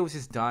way it was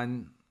just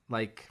done,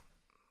 like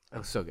it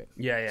was so good.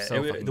 Yeah.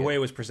 So the way it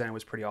was presented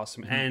was pretty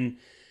awesome. And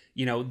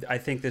I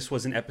think this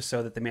was an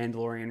episode that The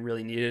Mandalorian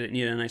really needed. It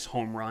needed a nice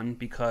home run,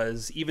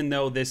 because even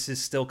though this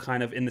is still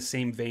kind of in the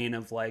same vein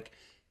of like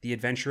the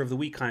adventure of the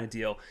week kind of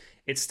deal,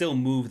 it still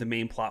moved the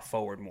main plot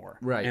forward more.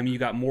 Right. I mean, you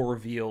got more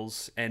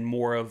reveals and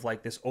more of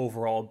like this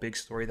overall big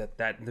story that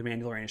the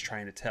Mandalorian is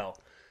trying to tell.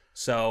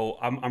 So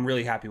I'm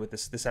really happy with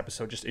this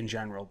episode just in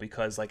general,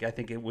 because like I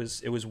think it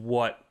was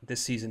what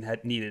this season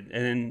had needed.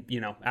 And then, you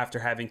know, after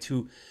having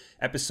 2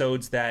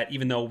 episodes that,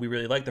 even though we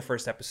really liked the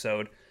first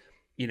episode,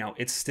 you know,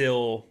 it's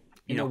still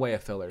in a way a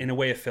filler.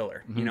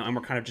 You know, and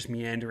we're kind of just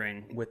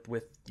meandering with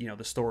you know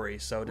the story.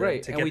 So to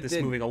get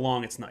this moving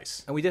along, it's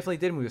nice. And we definitely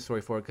did move the story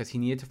forward because he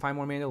needed to find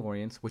more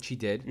Mandalorians, which he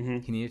did.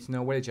 He needed to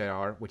know where the Jedi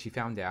are, which he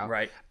found out.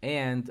 Right.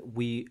 And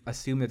we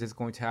assume that it's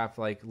going to have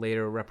like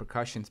later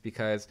repercussions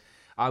because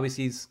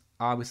obviously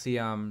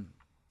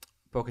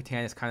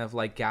Bo-Katan is kind of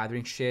like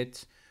gathering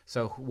shit.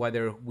 So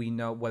whether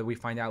we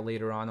find out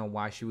later on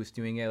why she was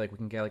doing it, like we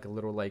can get like a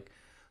little like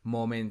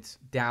moment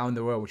down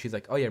the road where she's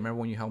like, oh yeah, remember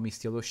when you helped me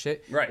steal those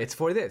shit? Right. It's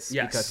for this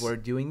because we're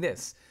doing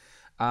this.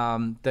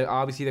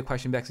 Obviously the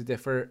question begs to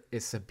differ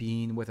is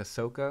Sabine with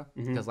Ahsoka,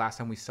 because last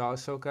time we saw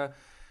Ahsoka,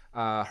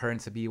 her and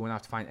Sabine went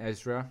off to find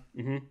Ezra.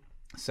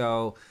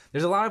 So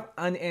there's a lot of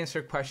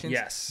unanswered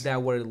questions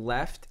that were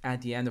left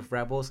at the end of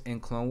Rebels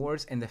and Clone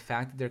Wars, and the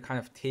fact that they're kind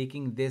of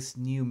taking this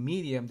new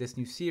medium, this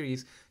new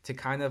series, to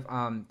kind of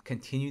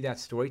continue that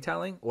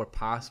storytelling or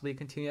possibly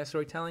continue that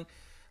storytelling.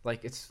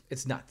 Like it's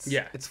nuts.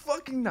 Yeah, it's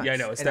fucking nuts. Yeah, I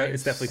know. It's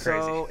definitely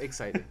crazy. So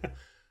excited.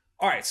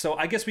 All right, so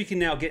I guess we can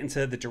now get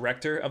into the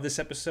director of this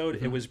episode.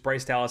 It was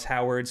Bryce Dallas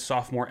Howard's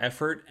sophomore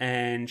effort,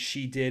 and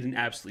she did an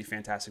absolutely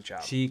fantastic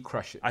job. She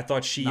crushed it. I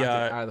thought she knocked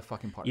it out of the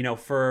fucking park. You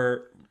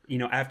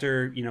know,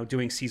 after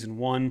doing season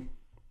 1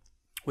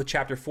 with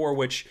chapter 4,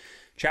 which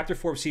chapter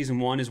 4 of season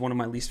 1 is one of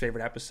my least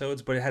favorite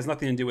episodes, but it has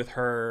nothing to do with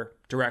her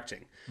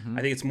directing.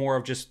 I think it's more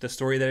of just the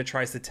story that it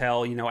tries to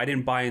tell. You know, I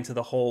didn't buy into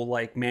the whole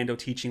like Mando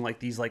teaching like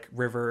these like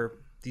river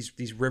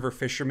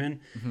fishermen,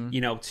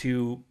 you know,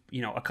 to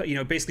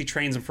basically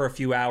trains them for a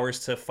few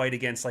hours to fight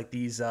against like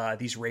these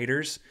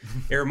raiders.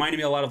 It reminded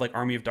me a lot of like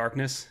Army of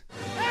Darkness.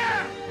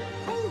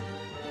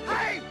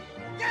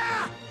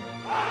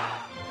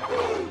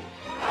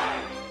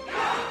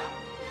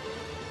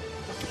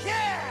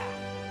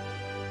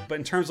 But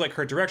in terms of like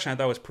her direction, I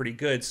thought was pretty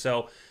good.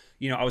 So,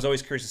 you know, I was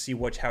always curious to see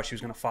how she was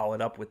going to follow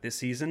it up with this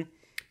season.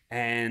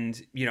 And,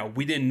 you know,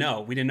 we didn't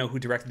know who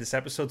directed this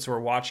episode. So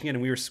we're watching it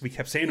and we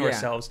kept saying to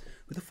ourselves,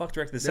 who the fuck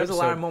directed this episode? There's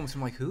a lot of moments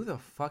I'm like, who the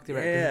fuck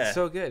directed this? It's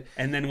so good.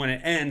 And then when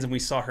it ends and we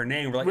saw her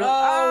name, we're like,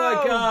 oh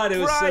my God, it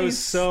was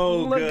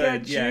so Look good.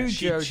 At you,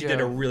 she did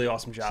a really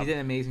awesome job. She did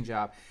an amazing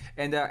job.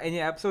 And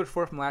episode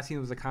 4 from last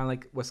season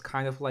was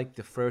kind of like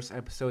the first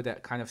episode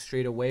that kind of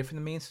strayed away from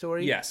the main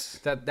story. Yes.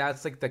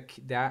 That's like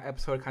that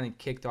episode kind of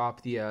kicked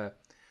off the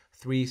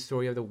 3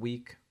 story of the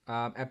week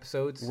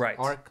episodes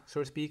arc,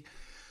 so to speak.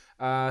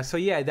 So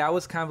yeah, that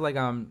was kind of like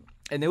and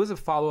there was a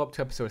follow up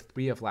to episode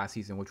 3 of last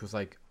season, which was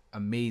like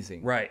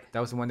amazing. Right. That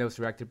was the one that was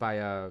directed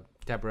by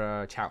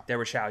Deborah Chow.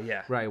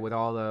 Yeah. Right, with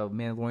all the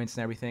Mandalorians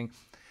and everything.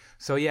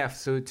 So yeah,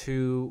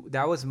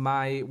 that was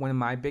one of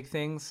my big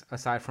things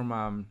aside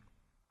from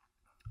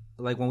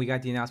like when we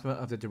got the announcement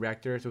of the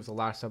directors, there was a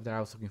lot of stuff that I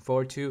was looking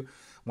forward to.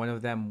 One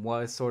of them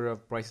was sort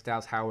of Bryce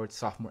Dallas Howard's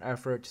sophomore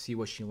effort to see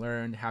what she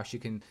learned, how she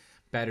can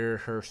better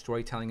her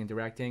storytelling and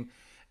directing.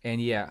 And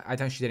yeah, I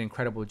thought she did an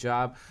incredible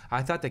job.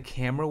 I thought the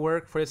camera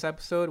work for this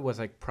episode was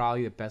like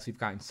probably the best we've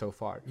gotten so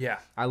far. Yeah.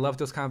 I love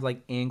those kind of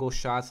like angle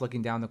shots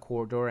looking down the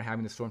corridor and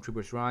having the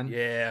stormtroopers run.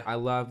 Yeah. I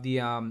love the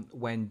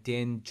when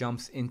Din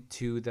jumps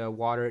into the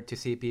water to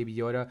save Baby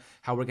Yoda,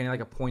 how we're getting like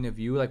a point of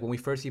view. Like when we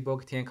first see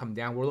Bo-Katan come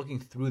down, we're looking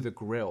through the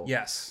grill.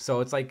 Yes. So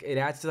it's like it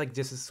adds to like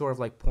just a sort of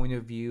like point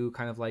of view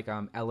kind of like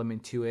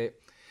element to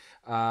it.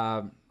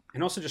 And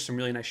also just some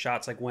really nice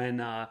shots like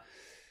when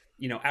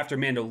you know, after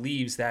Mando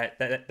leaves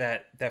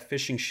that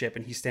fishing ship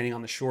and he's standing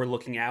on the shore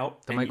looking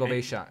out. The Michael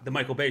Bay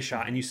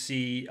shot. And you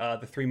see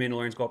the 3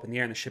 Mandalorians go up in the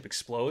air and the ship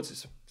explodes.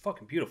 It's a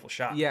fucking beautiful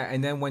shot. Yeah,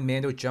 and then when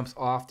Mando jumps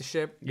off the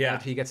ship,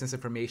 after he gets this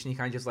information, he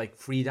kind of just like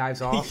free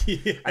dives off.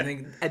 I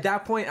think at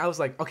that point I was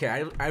like,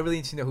 okay, I really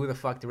need to know who the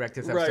fuck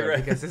directed this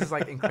episode because this is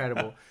like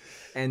incredible.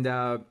 And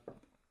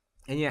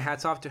yeah,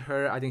 hats off to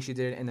her. I think she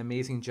did an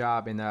amazing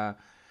job.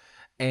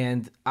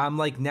 And I'm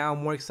like now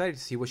more excited to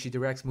see what she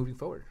directs moving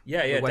forward.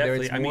 Yeah, whether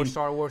definitely. it's more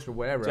Star Wars or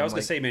whatever. So I was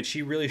gonna say, man,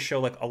 she really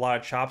showed like a lot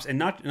of chops, and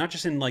not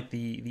just in like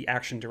the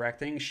action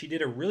directing. She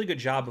did a really good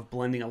job of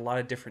blending a lot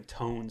of different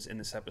tones in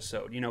this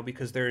episode. You know,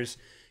 because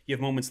you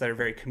have moments that are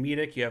very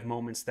comedic, you have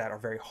moments that are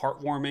very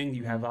heartwarming,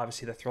 you have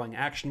obviously the thrilling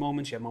action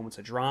moments, you have moments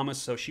of drama.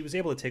 So she was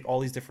able to take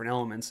all these different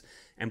elements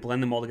and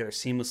blend them all together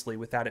seamlessly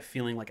without it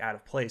feeling like out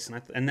of place.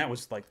 And that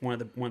was like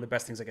one of the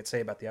best things I could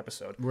say about the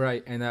episode.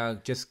 Right,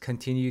 and just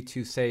continue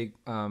to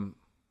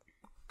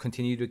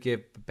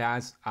give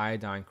Baz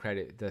Iodine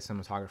credit, the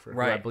cinematographer, who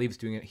I believe is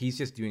doing it. He's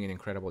just doing an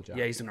incredible job.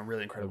 Yeah, he's doing a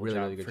really incredible job,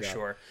 really good for job.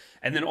 sure.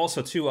 And then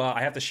also too,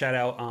 I have to shout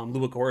out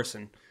Lua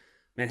Gorison.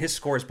 Man, his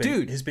score has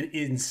been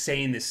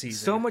insane this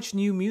season. So much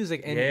new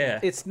music, and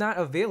it's not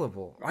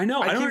available. I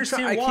know. I don't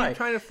understand why. I keep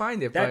trying to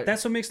find it.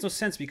 That's what makes no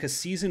sense, because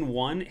season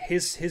 1,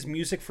 his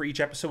music for each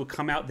episode would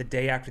come out the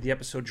day after the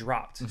episode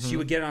dropped. So you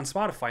would get it on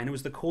Spotify, and it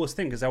was the coolest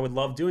thing, because I would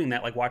love doing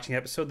that, like watching the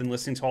episode, then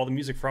listening to all the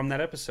music from that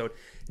episode.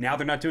 Now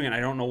they're not doing it. I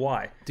don't know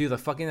why. Dude, the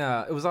fucking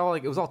it was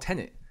all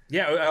Tenet.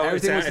 Yeah,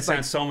 it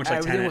sounds so much like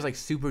everything Tenet. was like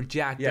super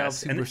jacked up,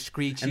 super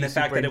screechy, and the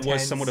fact that intense. it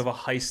was somewhat of a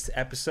heist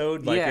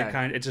episode, like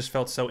it just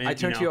felt so. I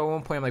turned to you at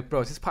one point. I'm like,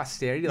 bro, is this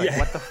posterity? Like,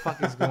 what the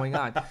fuck is going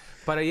on?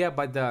 But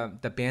but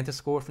the Banta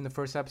score from the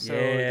first episode,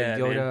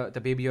 the Yoda, the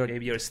Baby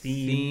Yoda's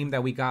theme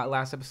that we got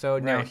last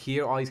episode. Right. Now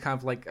here, all these kind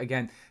of like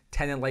again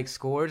Tenet-like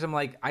scores. I'm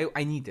like,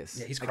 I need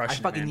this. Yeah, he's crushing.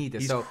 I fucking need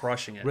this. He's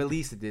crushing it.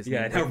 Release it, Disney.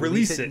 Yeah, no,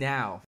 release it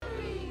now.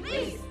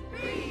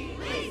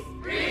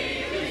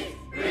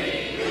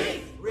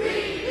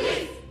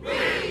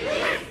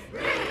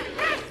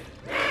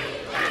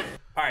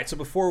 All right, so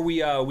before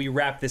we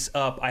wrap this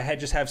up, I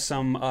have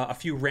a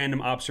few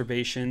random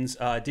observations.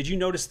 Did you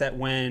notice that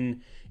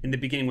in the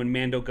beginning, when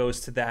Mando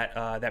goes to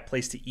that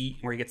place to eat,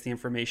 where he gets the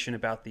information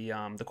about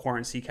the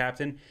Quarren Sea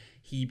Captain,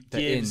 he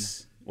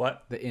gives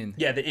what? The inn.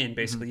 Yeah, the inn,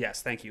 basically. Mm-hmm.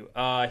 Yes, thank you.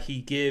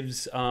 He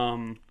gives the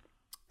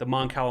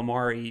Mon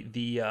Calamari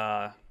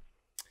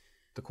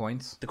the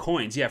coins. The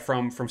coins, yeah,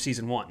 from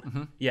season 1.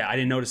 Mm-hmm. Yeah, I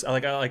didn't notice. I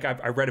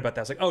read about that.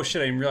 I was like, oh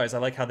shit, I didn't realize. I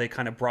like how they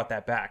kind of brought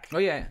that back. Oh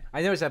yeah,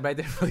 I noticed that, but I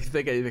didn't really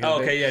think anything.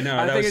 Oh, okay, yeah, no,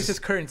 I think it's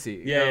just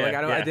currency. Yeah,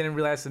 I didn't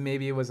realize that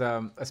maybe it was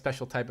a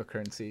special type of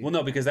currency. Well,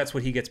 no, because that's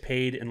what he gets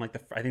paid in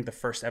I think the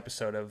first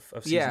episode of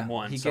season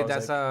 1.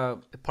 That's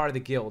part of the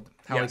guild.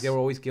 How like they were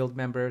always guild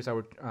members. That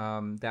were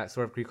that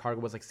sort of Greek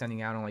cargo was like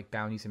sending out on like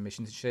bounties and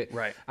missions and shit.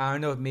 Right. I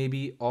don't know if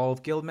maybe all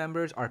of guild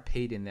members are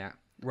paid in that.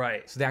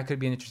 Right. So that could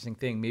be an interesting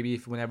thing. Maybe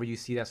if whenever you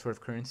see that sort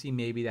of currency,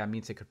 maybe that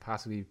means it could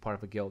possibly be part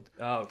of a guild.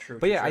 Oh, true.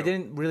 But I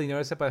didn't really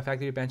notice it, but the fact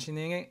that you're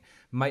mentioning it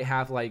might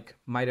have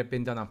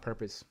been done on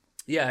purpose.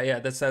 Yeah,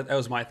 that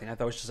was my thing. I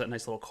thought it was just a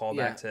nice little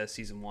callback to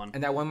season 1.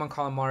 And that one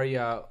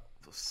Calamari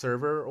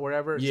server or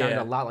whatever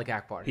sounded a lot like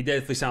Akbar. He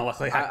definitely sounded a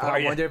lot like Akbar.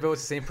 I wonder if it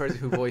was the same person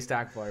who voiced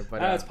Akbar.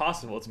 But it's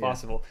possible. It's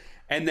possible.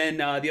 And then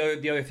the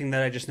other thing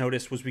that I just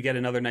noticed was we get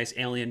another nice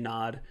alien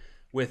nod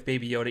with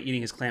Baby Yoda eating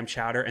his clam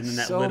chowder, and then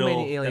that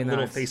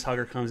little face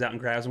hugger comes out and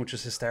grabs him, which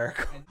is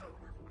hysterical.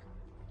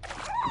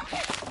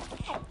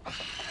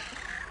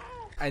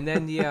 And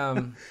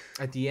then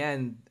at the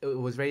end, it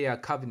was very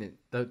Covenant,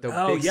 the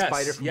big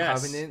spider from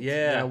Covenant.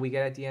 Yeah, we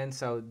get at the end.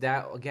 So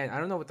that again, I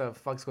don't know what the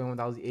fuck's going on with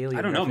all these aliens.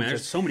 I don't know, man.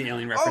 There's so many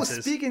alien references.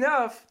 Oh, speaking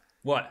of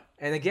what?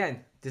 And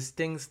again, these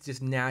things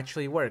just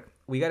naturally work.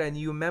 We got a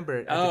new member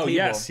at the table. Oh,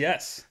 yes.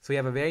 So we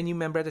have a very new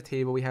member at the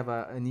table. We have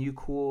a new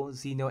cool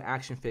Xeno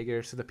action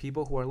figure. So the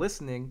people who are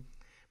listening,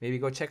 maybe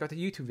go check out the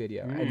YouTube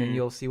video, and then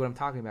you'll see what I'm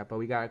talking about. But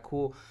we got a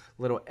cool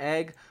little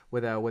egg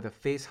with a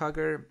face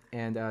hugger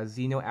and a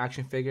Xeno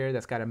action figure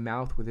that's got a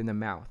mouth within a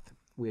mouth.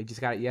 We just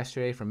got it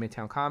yesterday from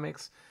Midtown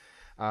Comics.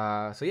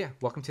 So yeah,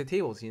 welcome to the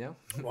tables,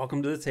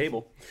 Welcome to the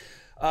table.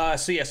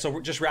 So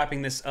we're just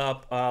wrapping this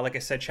up. Like I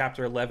said,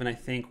 Chapter 11, I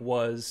think,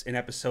 was an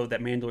episode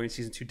that Mandalorian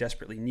Season 2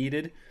 desperately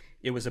needed.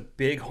 It was a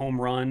big home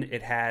run.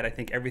 It had, I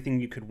think, everything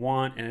you could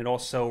want, and it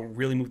also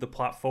really moved the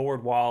plot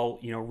forward while,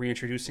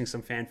 reintroducing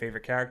some fan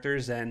favorite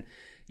characters. And,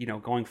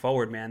 going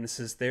forward, man,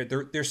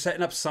 they're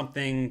setting up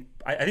something.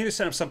 I think they're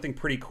setting up something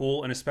pretty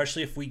cool, and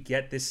especially if we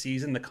get this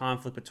season the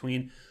conflict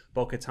between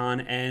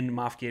Bo-Katan and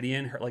Moff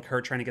Gideon,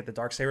 her trying to get the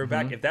Darksaber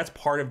back. If that's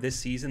part of this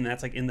season,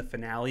 that's like in the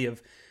finale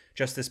of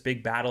just this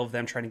big battle of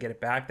them trying to get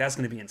it back. That's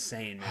going to be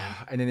insane, man.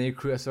 And then they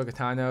recruit Ahsoka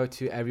Tano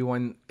to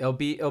everyone. It'll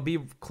be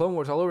Clone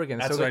Wars all over again.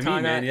 That's what I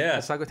mean, man. Yeah,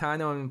 Ahsoka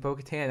Tano and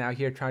Bo-Katan out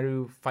here trying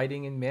to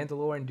fighting in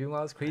Mandalore and doing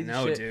all this crazy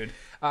shit. Dude.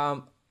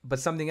 But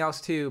something else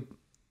too.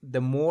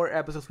 The more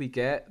episodes we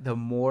get, the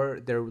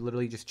more they're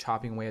literally just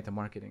chopping away at the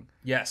marketing.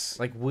 Yes.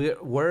 Like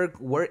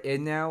we're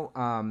in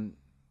now.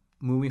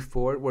 Moving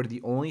forward, where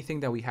the only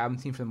thing that we haven't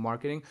seen from the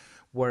marketing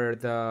were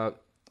the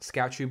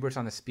scout troopers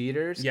on the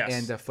speeders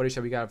and the footage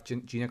that we got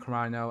of Gina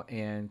Carano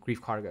and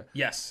Grief Karga.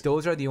 Yes.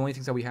 Those are the only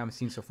things that we haven't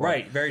seen so far.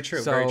 Right. Very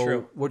true. So very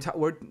true.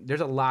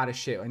 There's a lot of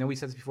shit. I know we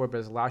said this before, but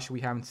there's a lot of shit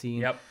we haven't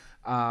seen. Yep.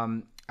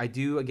 I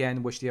do,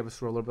 again, wish the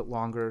episode were a little bit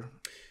longer.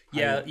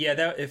 Yeah.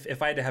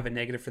 If I had to have a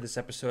negative for this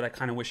episode, I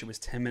kind of wish it was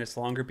 10 minutes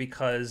longer,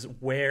 because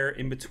where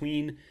in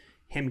between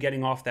him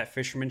getting off that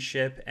fisherman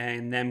ship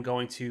and them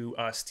going to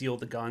steal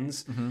the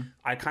guns,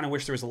 I kind of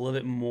wish there was a little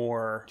bit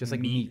more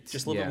meat.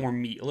 Just a little bit more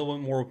meat. A little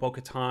bit more with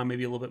Bo-Katan,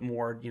 maybe a little bit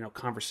more,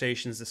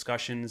 conversations,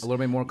 discussions. A little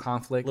bit more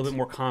conflict. A little bit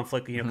more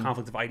conflict,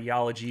 conflict of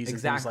ideologies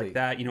and things like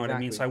that. You know what I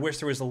mean? So I wish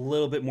there was a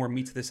little bit more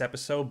meat to this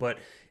episode, but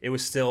it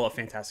was still a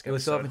fantastic episode. It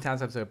was still a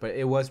fantastic episode, but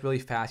it was really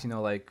fast,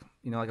 like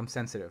I'm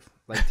sensitive.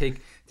 Like take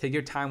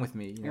your time with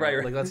me.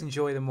 Right. Like let's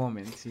enjoy the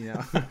moment,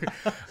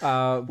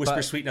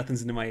 Whisper sweet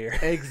nothings into my ear.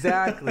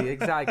 Exactly.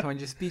 Come on,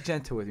 just be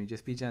gentle with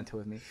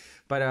me.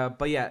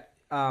 But yeah,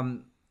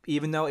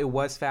 even though it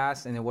was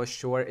fast and it was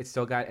short, it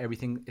still got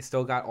everything. It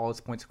still got all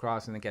its points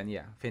across. And again,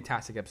 yeah,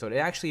 fantastic episode. It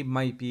actually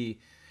might be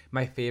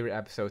my favorite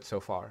episode so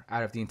far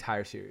out of the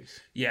entire series.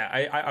 Yeah,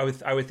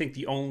 I would think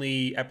the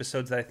only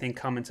episodes that I think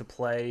come into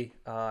play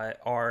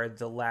are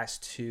the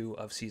last 2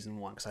 of season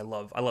 1, because I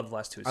love the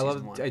last 2 of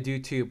season 1. I do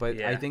too, but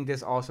Yeah. I think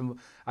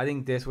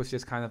this was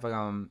just kind of like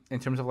in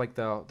terms of like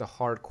the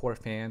hardcore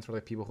fans or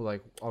like people who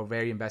like are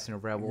very invested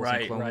in Rebels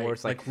and Clone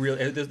Wars. Like real,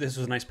 this was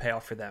a nice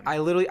payoff for them.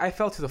 I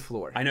fell to the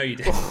floor. I know you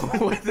did.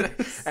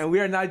 And we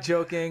are not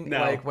joking.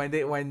 No. Like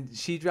when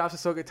she drops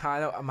Ahsoka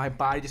Tano, my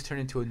body just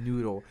turned into a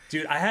noodle.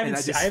 Dude, I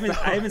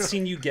haven't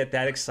seen you get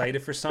that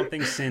excited for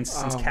something since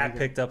Kat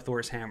picked up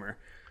Thor's hammer.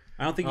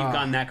 I don't think you've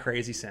gotten that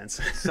crazy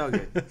since. So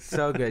good,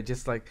 so good.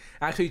 Just like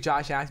actually,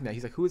 Josh asked me that.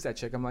 He's like, "Who is that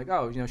chick?" I'm like,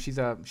 "Oh, you know, she's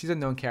a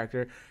known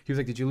character." He was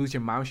like, "Did you lose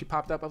your mom when she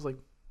popped up?" I was like,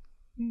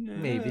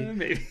 "Maybe,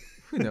 maybe."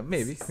 Who knows?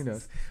 Maybe, who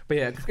knows? But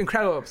yeah,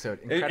 incredible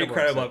episode.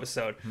 Incredible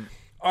episode.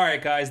 All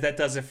right, guys, that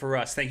does it for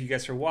us. Thank you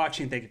guys for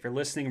watching. Thank you for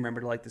listening. Remember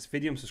to like this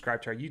video and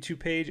subscribe to our YouTube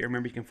page. And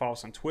remember, you can follow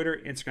us on Twitter,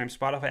 Instagram,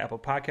 Spotify, Apple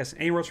Podcasts,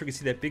 and anywhere else where you can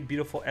see that big,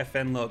 beautiful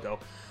FN logo.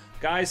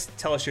 Guys,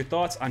 tell us your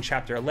thoughts on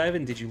Chapter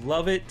 11. Did you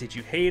love it? Did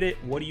you hate it?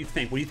 What do you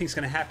think? What do you think is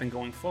going to happen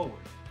going forward?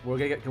 We're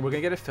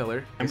gonna get a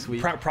filler this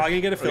week. Probably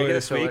gonna get a filler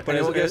this week, but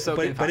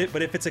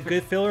if it's a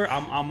good filler,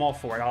 I'm all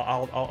for it.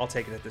 I'll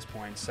take it at this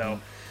point. So,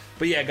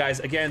 but yeah, guys,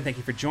 again, thank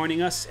you for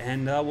joining us,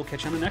 and we'll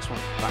catch you on the next one.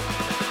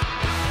 Bye.